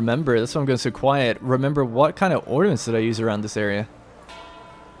struggling to remember. That's why I'm going so quiet. Remember what kind of ornaments did I use around this area?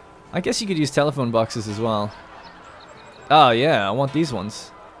 I guess you could use telephone boxes as well. Oh, yeah. I want these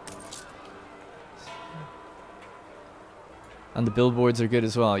ones. And the billboards are good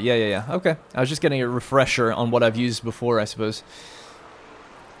as well. Yeah. Okay. I was just getting a refresher on what I've used before, I suppose.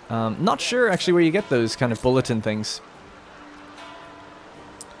 Not sure, actually, where you get those kind of bulletin things.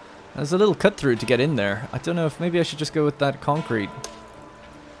 There's a little cut through to get in there. I don't know if maybe I should just go with that concrete.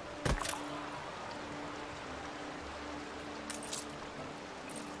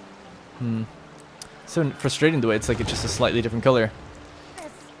 So frustrating the way it's like it's just a slightly different color.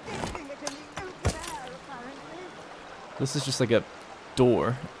 This is just like a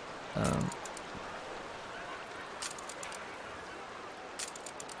door.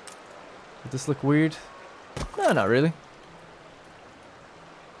 Would this look weird? No, not really.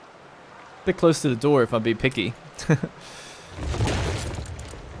 Bit close to the door if I'm being picky.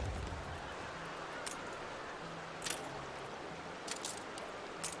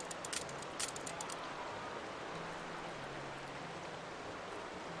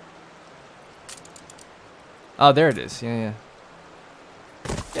 Oh, there it is. Yeah.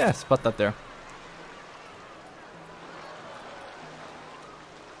 Yeah, spot that there.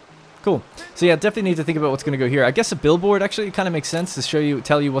 Cool. So yeah, definitely need to think about what's going to go here. I guess a billboard actually kind of makes sense to show you,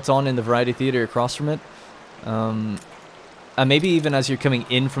 tell you what's on in the variety theater across from it. And maybe even as you're coming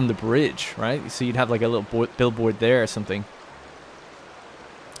in from the bridge, right? So you'd have like a little billboard there or something.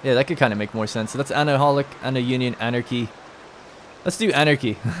 Yeah, that could kind of make more sense. So that's Anno-holic, Anno-union, Anarchy. Let's do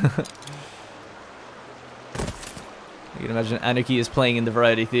Anarchy. You can imagine Anarchy is playing in the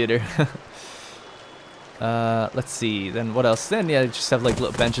variety theater. Let's see, then what else? Then, yeah, just have like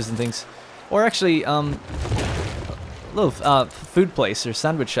little benches and things. Or actually, little food place or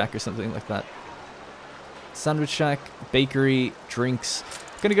sandwich shack or something like that. Sandwich shack, bakery, drinks.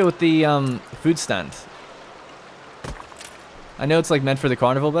 Gonna go with the food stand. I know it's like meant for the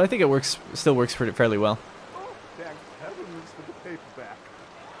carnival, but I think it works, still works fairly well. Thank heavens for the paperback.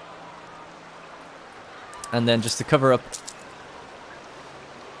 And then just to cover up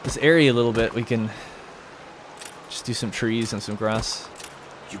this area a little bit, we can just do some trees and some grass.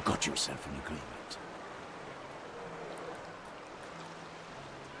 You got yourself an agreement.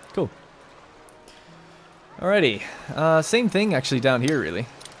 Cool. Alrighty. Same thing actually down here, really.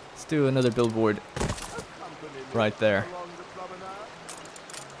 Let's do another billboard right there.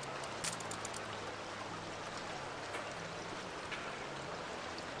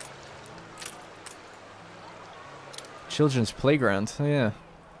 Children's playground. Oh, yeah.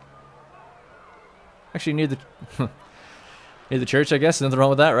 Actually, near the near the church, I guess. Nothing wrong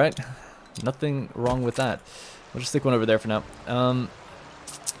with that, right? Nothing wrong with that. We'll just stick one over there for now.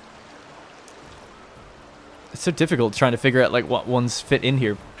 It's so difficult trying to figure out like what ones fit in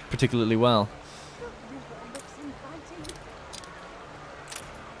here particularly well.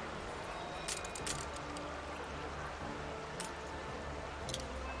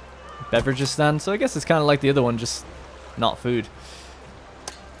 Beverages stand. So I guess it's kind of like the other one, just not food.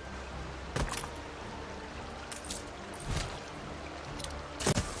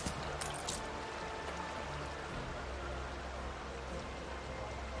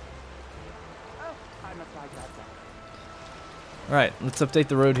 Alright, let's update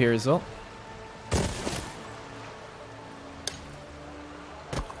the road here as well.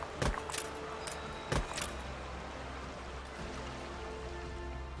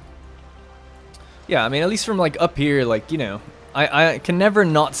 Yeah, I mean, at least from like up here, like, you know, I can never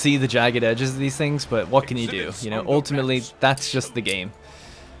not see the jagged edges of these things, but what can you do? You know, ultimately, that's just the game.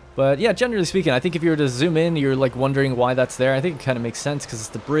 But yeah, generally speaking, I think if you were to zoom in, you're like wondering why that's there. I think it kind of makes sense because it's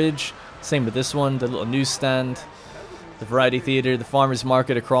the bridge. Same with this one, the little newsstand, the variety theater, the farmer's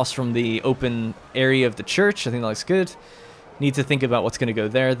market across from the open area of the church. I think that looks good. Need to think about what's going to go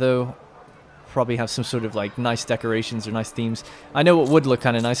there, though. Probably have some sort of like nice decorations or nice themes. I know it would look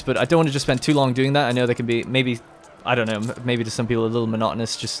kind of nice, but I don't want to just spend too long doing that. I know that can be maybe, I don't know, maybe to some people a little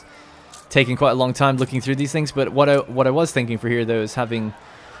monotonous, just taking quite a long time looking through these things. But what I was thinking for here, though, is having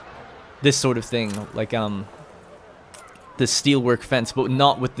this sort of thing, like the steelwork fence, but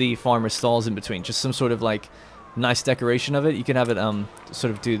not with the farmer stalls in between. Just some sort of like nice decoration of it. You can have it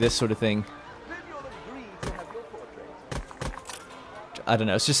sort of do this sort of thing. I don't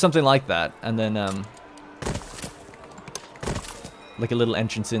know, it's just something like that, and then like a little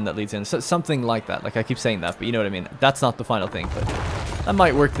entrance in that leads in, so something like that. Like I keep saying that, but you know what I mean. That's not the final thing, but that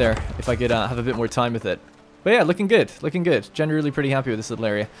might work there if I could have a bit more time with it. But yeah, looking good, looking good. Generally pretty happy with this little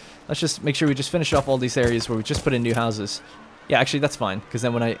area. Let's just make sure we just finish off all these areas where we just put in new houses. Yeah, actually that's fine, because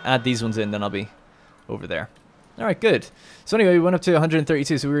then when I add these ones in, then I'll be over there. All right, good. So anyway, we went up to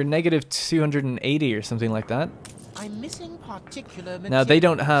 132, so we were negative 280 or something like that. I'm missing particular materials. Now, they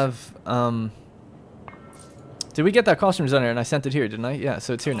don't have, did we get that costume designer? And I sent it here, didn't I? Yeah,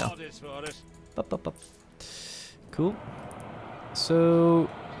 so it's here now. Cool. So,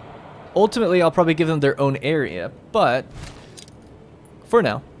 ultimately, I'll probably give them their own area, but for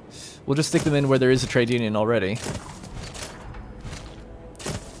now, we'll just stick them in where there is a trade union already.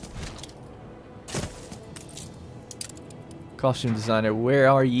 Costume designer, where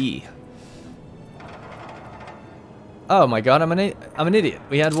are ye? Oh my god, I'm an idiot.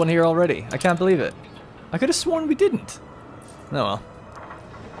 We had one here already. I can't believe it. I could have sworn we didn't. Oh well.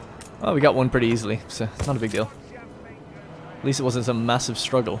 Well, we got one pretty easily, so it's not a big deal. At least it wasn't some massive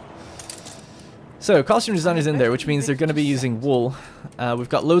struggle. So, costume designer's in there, which means they're going to be using wool. We've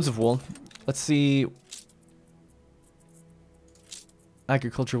got loads of wool. Let's see.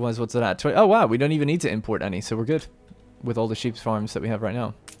 Agriculture-wise, what's it at? Oh wow, we don't even need to import any, so we're good with all the sheep farms that we have right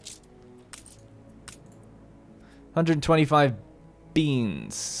now. 125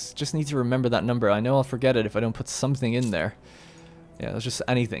 beans. Just need to remember that number. I know I'll forget it if I don't put something in there. Yeah, it's just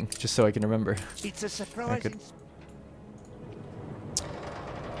anything, just so I can remember. It's a surprise.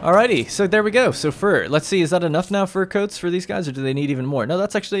 Alrighty, so there we go. So fur. Let's see, is that enough now for coats for these guys, or do they need even more? No,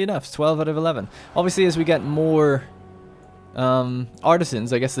 that's actually enough. It's 12 out of 11. Obviously, as we get more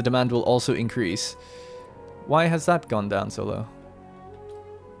artisans, I guess the demand will also increase. Why has that gone down so low?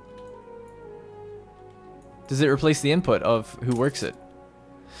 Does it replace the input of who works it?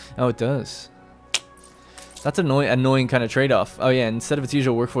 Oh, it does. That's an annoying kind of trade-off. Oh yeah, instead of its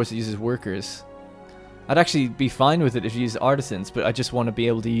usual workforce, it uses workers. I'd actually be fine with it if you use artisans, but I just want to be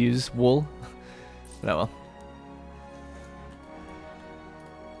able to use wool. But oh well.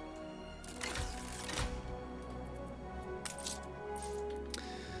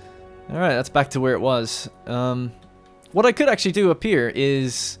 Alright, that's back to where it was. What I could actually do up here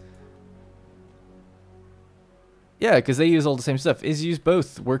is... Yeah, because they use all the same stuff, is use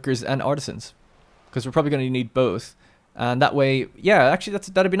both workers and artisans. Because we're probably going to need both. And that way, yeah, actually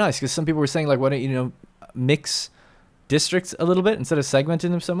that'd be nice. Because some people were saying, like, why don't you, know, mix districts a little bit instead of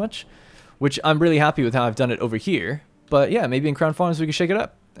segmenting them so much? Which I'm really happy with how I've done it over here. But yeah, maybe in Crown Farms we can shake it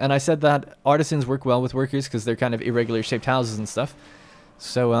up. And I said that artisans work well with workers because they're kind of irregular shaped houses and stuff.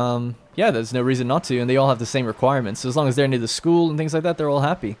 So, yeah, there's no reason not to. And they all have the same requirements. So as long as they're near the school and things like that, they're all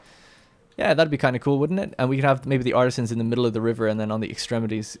happy. Yeah, that'd be kind of cool, wouldn't it? And we could have maybe the artisans in the middle of the river, and then on the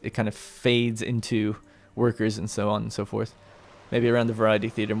extremities, it kind of fades into workers and so on and so forth. Maybe around the variety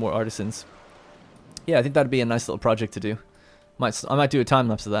theater, more artisans. Yeah, I think that'd be a nice little project to do. I might do a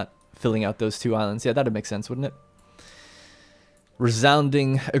time-lapse of that, filling out those two islands. Yeah, that'd make sense, wouldn't it?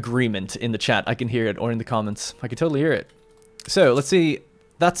 Resounding agreement in the chat. I can hear it, or in the comments. I can totally hear it. So, let's see.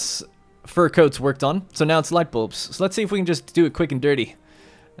 That's fur coats worked on. So now it's light bulbs. So let's see if we can just do it quick and dirty.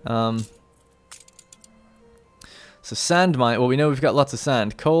 So sand mine, well, we know we've got lots of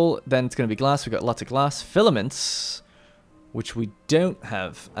sand. Coal, then it's going to be glass. We've got lots of glass. Filaments, which we don't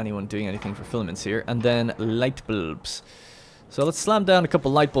have anyone doing anything for filaments here. And then light bulbs. So let's slam down a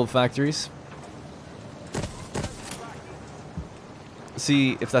couple light bulb factories.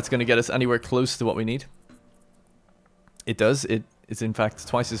 See if that's going to get us anywhere close to what we need. It does. It is, in fact,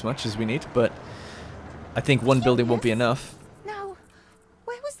 twice as much as we need. But I think one building won't be enough. Now,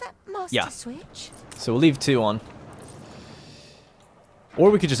 where was that master switch? So we'll leave 2 on. Or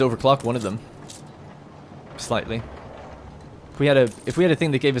we could just overclock one of them. Slightly. If we had a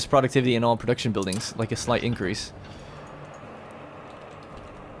thing that gave us productivity in all production buildings, like a slight increase.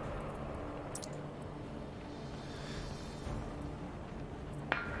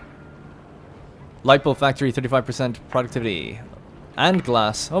 Light bulb factory, 35% productivity. And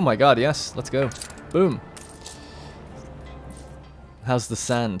glass. Oh my god, yes. Let's go. Boom. How's the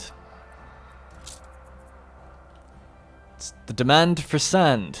sand? The demand for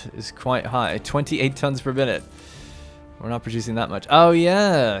sand is quite high. 28 tons per minute. We're not producing that much. Oh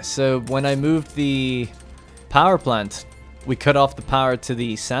yeah. So when I moved the power plant, we cut off the power to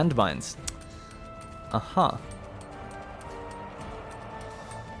the sand mines. Aha.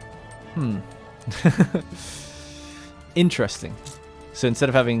 Interesting. So instead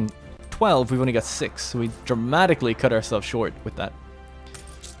of having 12, we've only got 6. So we dramatically cut ourselves short with that.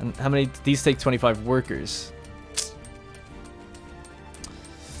 And how many? These take 25 workers.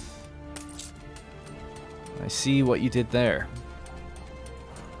 I see what you did there.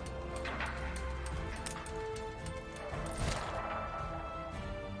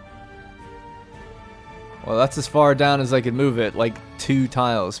 Well, that's as far down as I could move it, like 2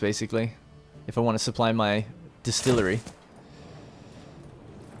 tiles, basically, if I want to supply my distillery.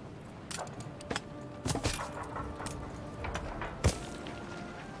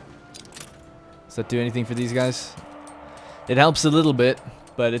 Does that do anything for these guys? It helps a little bit,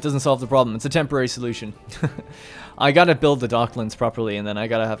 but it doesn't solve the problem. It's a temporary solution. I gotta build the docklands properly, and then I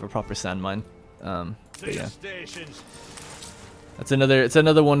gotta have a proper sand mine. But yeah. That's another. It's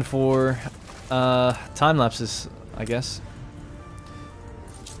another one for time lapses, I guess.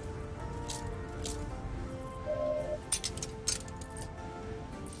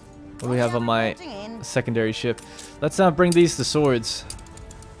 What do we have on my secondary ship? Let's bring these to swords.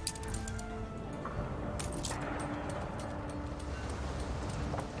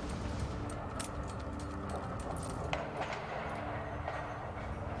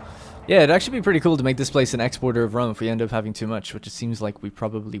 Yeah, it'd actually be pretty cool to make this place an exporter of rum if we end up having too much, which it seems like we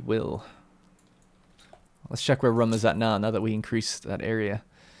probably will. Let's check where rum is at now that we increased that area.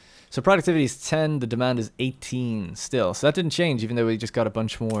 So productivity is 10, the demand is 18 still. So that didn't change, even though we just got a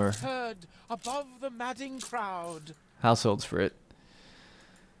bunch more Heard above the madding crowd. households for it.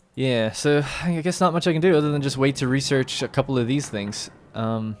 Yeah, so I guess not much I can do other than just wait to research a couple of these things.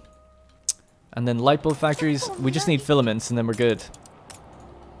 And then light bulb factories, we just need filaments and then we're good.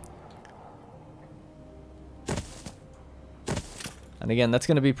 And again, that's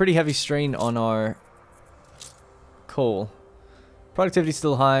going to be pretty heavy strain on our coal. Productivity's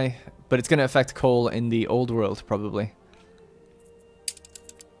still high, but it's going to affect coal in the old world, probably.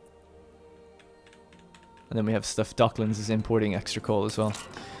 And then we have stuff. Docklands is importing extra coal as well.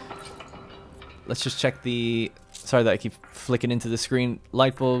 Let's just check the... Sorry that I keep flicking into the screen.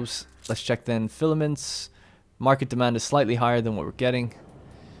 Light bulbs. Let's check then filaments. Market demand is slightly higher than what we're getting.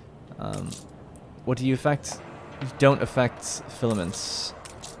 What do you affect? You don't affect filaments.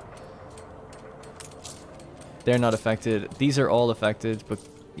 They're not affected. These are all affected, but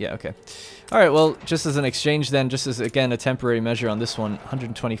yeah, okay. Alright, well, just as an exchange then, just as, again, a temporary measure on this one,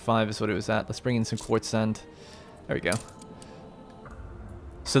 125 is what it was at. Let's bring in some quartz sand. There we go.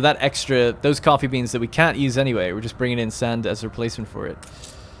 So that extra, those coffee beans that we can't use anyway, we're just bringing in sand as a replacement for it.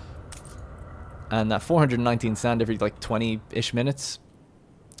 And that 419 sand every, like, 20-ish minutes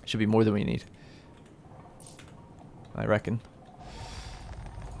should be more than we need, I reckon.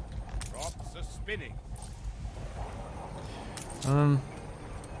 Drops are spinning.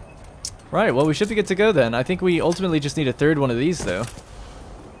 Right, well, we should be good to go then. I think we ultimately just need a third one of these, though.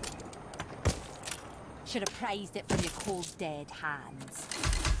 Should have praised it from your cold, dead hands.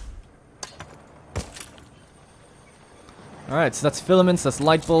 Alright, so that's filaments, that's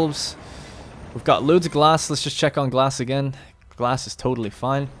light bulbs. We've got loads of glass. Let's just check on glass again. Glass is totally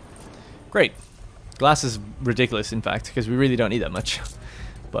fine. Great. Glass is ridiculous, in fact, because we really don't need that much.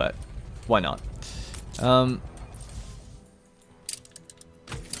 But why not?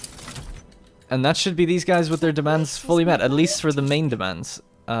 And that should be these guys with their demands fully met, at least for the main demands.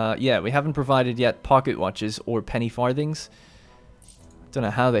 Yeah, we haven't provided yet pocket watches or penny farthings. Don't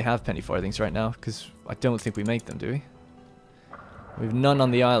know how they have penny farthings right now, because I don't think we make them, do we? We have none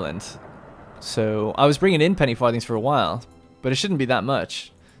on the island. So I was bringing in penny farthings for a while, but it shouldn't be that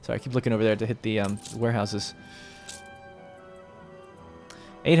much. Sorry, I keep looking over there to hit the warehouses.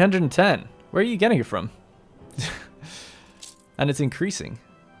 810. Where are you getting it from? And it's increasing.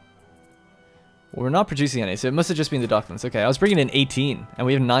 Well, we're not producing any, so it must have just been the docklands. Okay, I was bringing in 18, and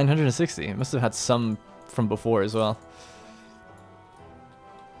we have 960. It must have had some from before as well.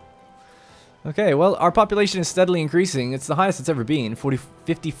 Okay, well, our population is steadily increasing. It's the highest it's ever been,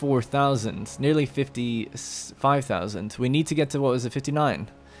 54,000, nearly 55,000. We need to get to, what was it, 59?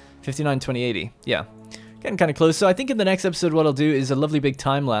 59, 2080. Yeah, getting kind of close. So I think in the next episode what I'll do is a lovely big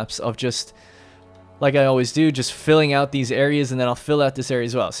time-lapse of just, like I always do, just filling out these areas, and then I'll fill out this area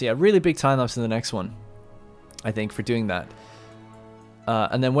as well. So yeah, really big time-lapse in the next one, I think, for doing that.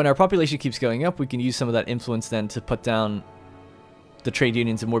 And then when our population keeps going up, we can use some of that influence then to put down the trade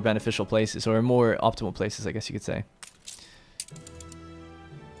unions in more beneficial places, or more optimal places, I guess you could say.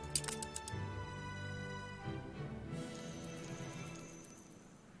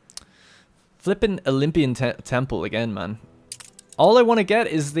 Flippin' Olympian temple again, man. All I want to get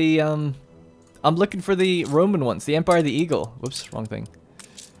is the, I'm looking for the Roman ones, the Empire of the Eagle. Whoops, wrong thing.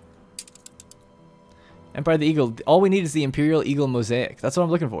 Empire of the Eagle. All we need is the Imperial Eagle Mosaic. That's what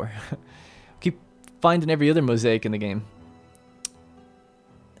I'm looking for. Keep finding every other mosaic in the game.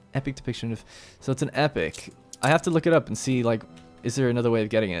 Epic depiction of... So it's an epic. I have to look it up and see, like, is there another way of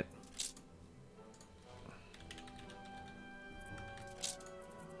getting it?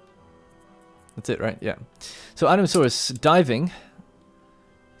 That's it, right? Yeah. So item source, diving.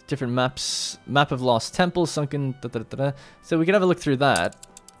 Different maps. Map of Lost Temple, Sunken... So we can have a look through that.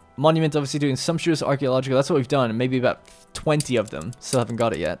 Monument, obviously doing sumptuous archaeological. That's what we've done. Maybe about 20 of them. Still haven't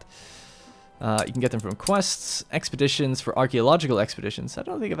got it yet. You can get them from quests, expeditions for archaeological expeditions. I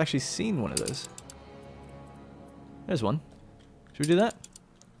don't think I've actually seen one of those. There's one. Should we do that?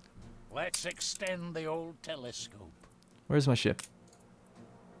 Let's extend the old telescope. Where's my ship?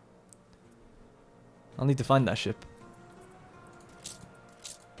 I'll need to find that ship.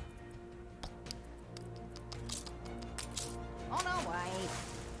 On our way.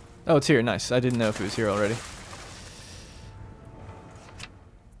 Oh, it's here. Nice. I didn't know if it was here already.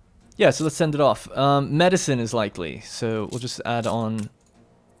 Yeah, so let's send it off. Medicine is likely, so we'll just add on,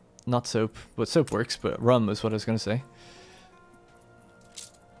 not soap, but soap works, but rum is what I was going to say.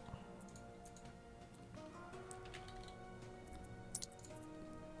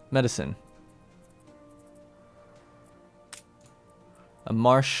 Medicine. A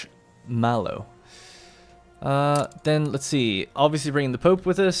marshmallow. Then, let's see. Obviously bringing the Pope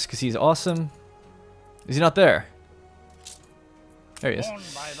with us, because he's awesome. Is he not there? There he is. Born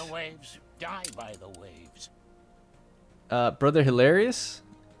by the waves, die by the waves. Brother Hilarious?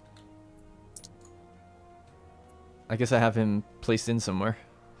 I guess I have him placed in somewhere.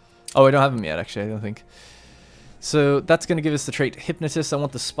 Oh, I don't have him yet, actually, I don't think. So that's going to give us the trait Hypnotist. I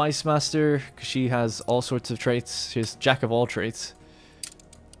want the Spice Master, because she has all sorts of traits. She has Jack of all traits.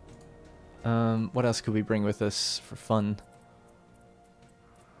 What else could we bring with us for fun?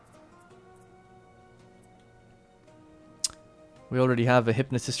 We already have a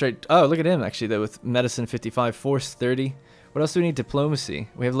Hypnotist trait. Oh, look at him, actually, though, with Medicine 55, Force 30. What else do we need? Diplomacy.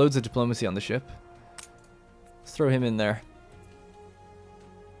 We have loads of diplomacy on the ship. Let's throw him in there.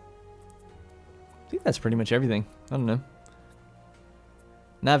 I think that's pretty much everything. I don't know.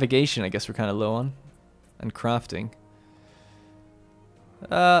 Navigation, I guess we're kind of low on. And crafting.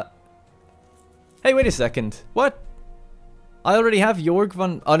 Hey, wait a second. What? I already have Jorg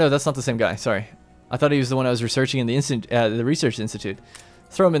von... Oh, no, that's not the same guy. Sorry. I thought he was the one I was researching in the Research Institute.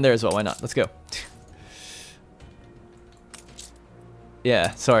 Throw him in there as well. Why not? Let's go.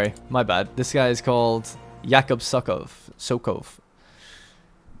 Yeah, sorry. My bad. This guy is called Jakub Sokov.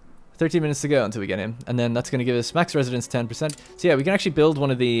 13 minutes to go until we get him. And then that's going to give us max residence 10%. So yeah, we can actually build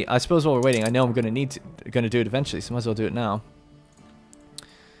one of the... I suppose while we're waiting, I know I'm going to do it eventually, so might as well do it now.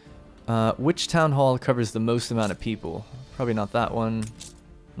 Which town hall covers the most amount of people? Probably not that one.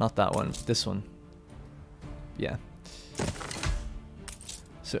 Not that one. This one. Yeah.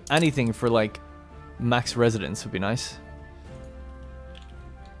 So anything for like max residence would be nice.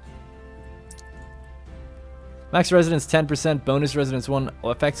 Max residence 10%, bonus residence 1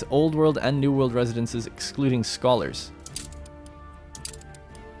 affects old world and new world residences excluding scholars.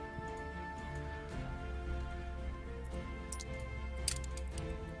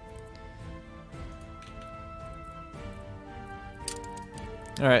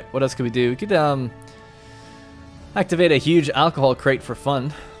 Alright, what else could we do? We could activate a huge alcohol crate for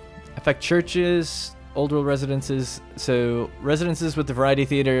fun. Affect churches, old world residences. So residences with the variety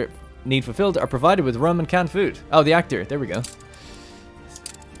theater need fulfilled are provided with rum and canned food. Oh, the actor. There we go.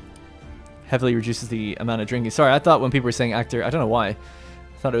 Heavily reduces the amount of drinking. Sorry, I thought when people were saying actor, I don't know why. I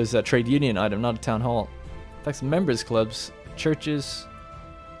thought it was a trade union item, not a town hall. Affects members clubs, churches.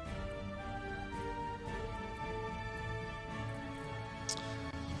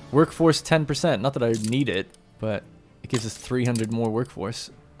 Workforce 10%. Not that I need it, but it gives us 300 more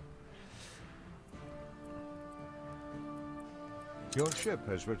workforce. Your ship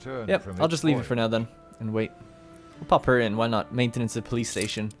has returned Yep, from I'll its just leave it voyage. for now then, and wait. We'll pop her in, why not? Maintenance of police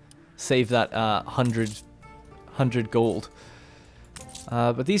station. Save that 100 gold.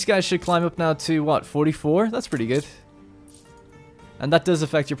 But these guys should climb up now to, what, 44? That's pretty good. And that does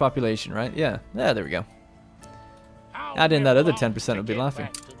affect your population, right? Yeah, yeah, there we go. Add in that other 10%, would be laughing.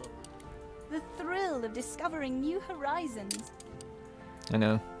 The thrill of discovering new horizons. I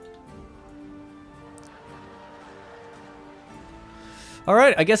know.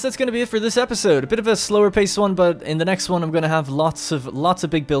 Alright, I guess that's going to be it for this episode. A bit of a slower paced one, but in the next one I'm going to have lots of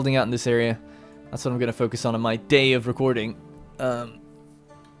big building out in this area. That's what I'm going to focus on my day of recording.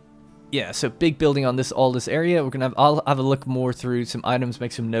 Yeah, so big building on all this area. I'll have a look more through some items,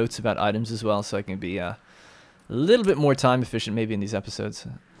 make some notes about items as well, so I can be a little bit more time efficient maybe in these episodes.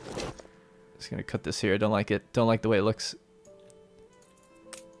 Just going to cut this here. I don't like it. Don't like the way it looks.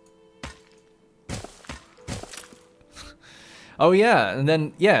 Oh yeah, and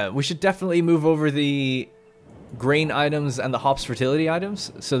then, yeah, we should definitely move over the grain items and the hops fertility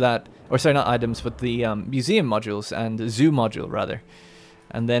items, so that, or sorry, not items, but the museum modules and the zoo module, rather.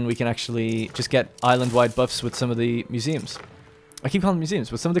 And then we can actually just get island-wide buffs with some of the museums. I keep calling them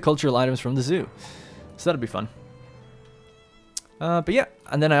museums, with some of the cultural items from the zoo. So that'll be fun. But yeah,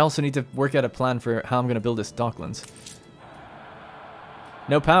 and then I also need to work out a plan for how I'm going to build this docklands.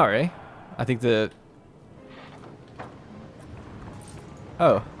 No power, eh? I think the...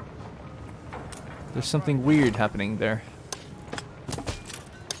 Oh. There's something weird happening there.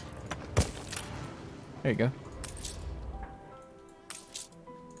 There you go.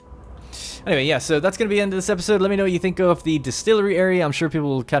 Anyway, yeah, so that's going to be the end of this episode. Let me know what you think of the distillery area. I'm sure people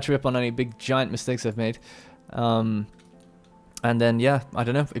will catch me up on any big, giant mistakes I've made. And then, yeah, I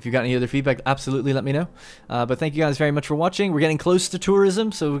don't know. If you've got any other feedback, absolutely let me know. But thank you guys very much for watching. We're getting close to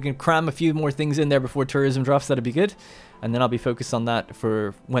tourism, so we can cram a few more things in there before tourism drops. That'd be good. And then I'll be focused on that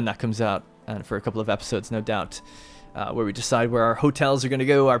for when that comes out, and for a couple of episodes, no doubt, where we decide where our hotels are going to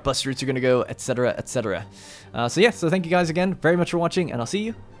go, our bus routes are going to go, etc., etc. So yeah, so thank you guys again very much for watching, and I'll see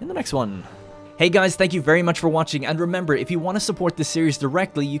you in the next one. Hey guys, thank you very much for watching, and remember, if you want to support this series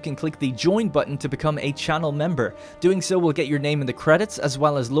directly, you can click the join button to become a channel member. Doing so will get your name in the credits, as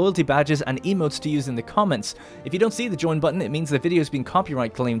well as loyalty badges and emotes to use in the comments. If you don't see the join button, it means the video has been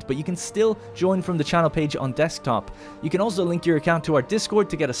copyright claimed, but you can still join from the channel page on desktop. You can also link your account to our Discord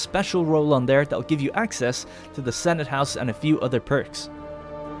to get a special role on there that will give you access to the Senate House and a few other perks.